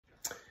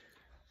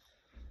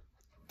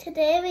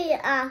Today we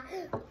are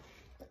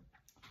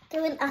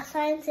doing a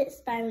science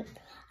experiment,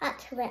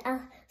 actually a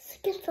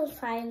Skittle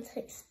science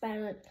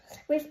experiment.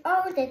 We've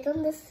already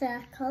done the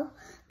circle,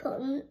 put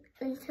them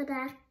into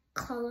their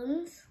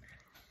columns.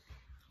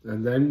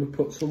 And then we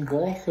put some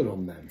water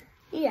on them.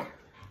 Yeah.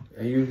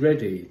 Are you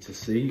ready to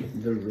see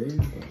the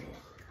rainbow?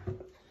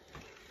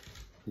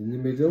 In the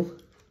middle.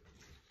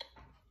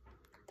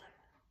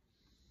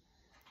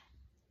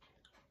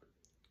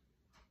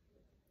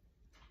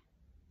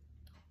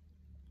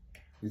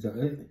 Is that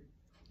it?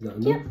 Is that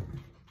enough? Yep.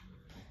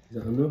 Is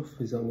that enough?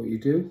 Is that what you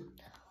do?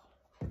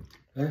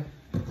 Eh?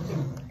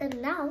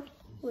 And now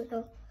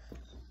we'll...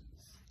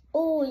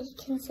 Oh, you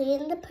can see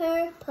it in the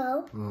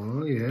purple.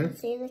 Oh, yeah. You can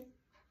see it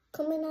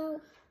coming out.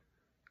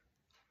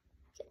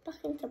 Get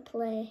back into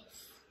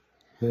place.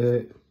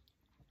 You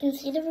can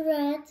see the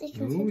reds, you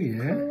can see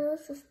the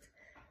colours.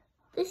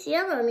 This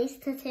yellow needs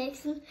to take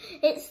some...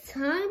 It's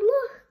time,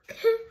 look.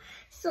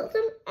 It's not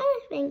done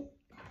anything.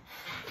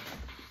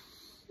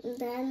 And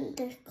then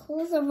the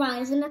colours are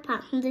rising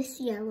apart from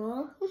this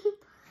yellow.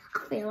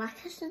 I feel like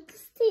I should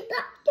just take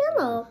that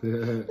yellow.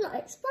 Yeah. Not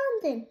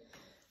expanding.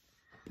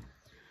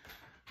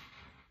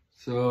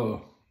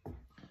 So,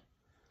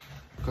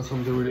 because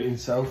I'm doing it in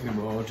selfie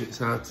mode, it's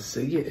hard to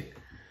see it.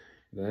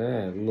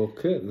 There,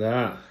 look at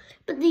that.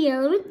 But the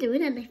yellow isn't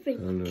doing anything.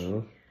 I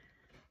know.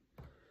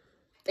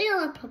 The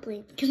yellow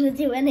probably going to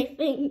do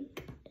anything.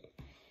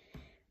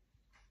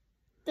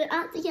 But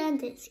at the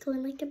end it's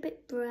going like a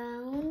bit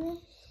brownish.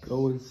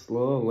 Going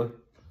slowly.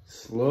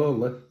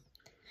 Slowly.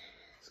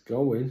 It's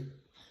going.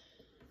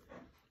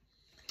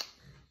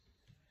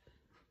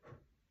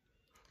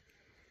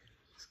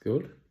 It's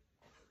good.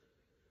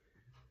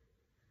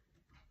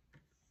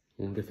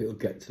 Wonder if it'll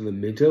get to the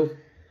middle.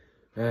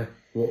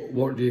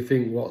 What do you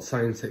think? What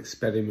science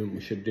experiment we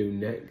should do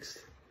next?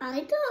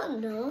 I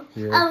don't know.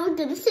 Yeah. I'm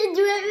going to sit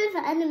do it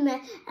with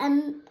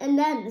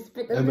M&M's.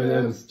 But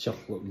M&M's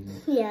chocolate.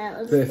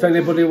 Yeah. But if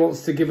anybody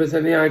wants to give us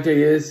any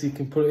ideas, you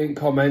can put it in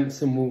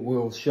comments and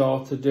we'll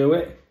sure to do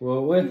it,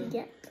 won't we?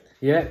 Yeah.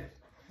 Yeah.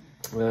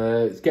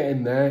 It's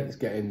getting there. It's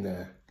getting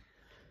there.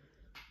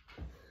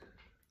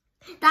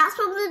 That's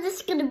probably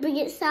just going to bring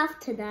itself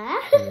to there.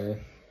 Yeah.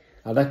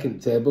 I reckon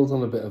the table's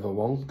on a bit of a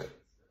wonk.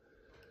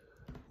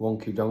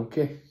 Wonky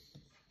donkey.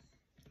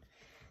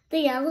 The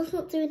yellow's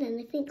not doing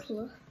anything,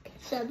 look.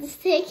 So I'm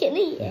just taking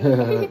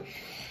it.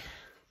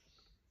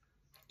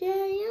 Yeah.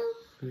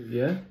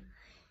 Yeah.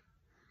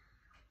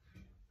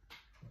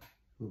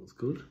 Looks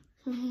good.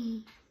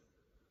 Mm.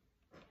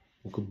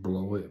 I could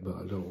blow it, but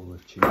I don't want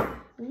to cheat.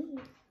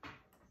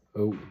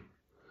 Oh.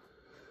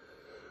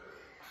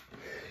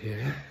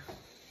 Yeah.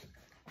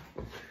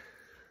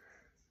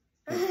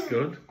 That's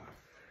good.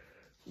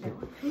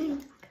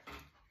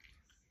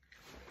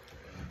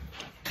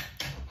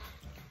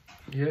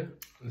 Yeah,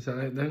 is that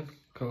it then?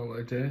 Call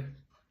it a day?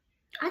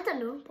 I don't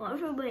know, but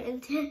I'm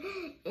waiting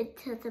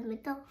into the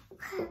middle.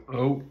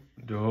 Oh,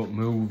 don't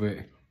move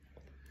it.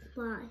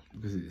 Why?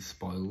 Because it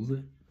spoils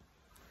it.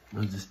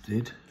 I just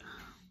did.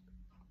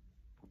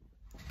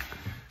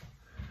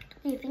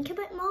 Do you think a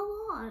bit more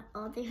water?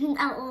 Or do you think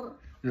that will...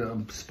 Yeah,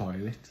 I'm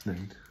spoil it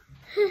then.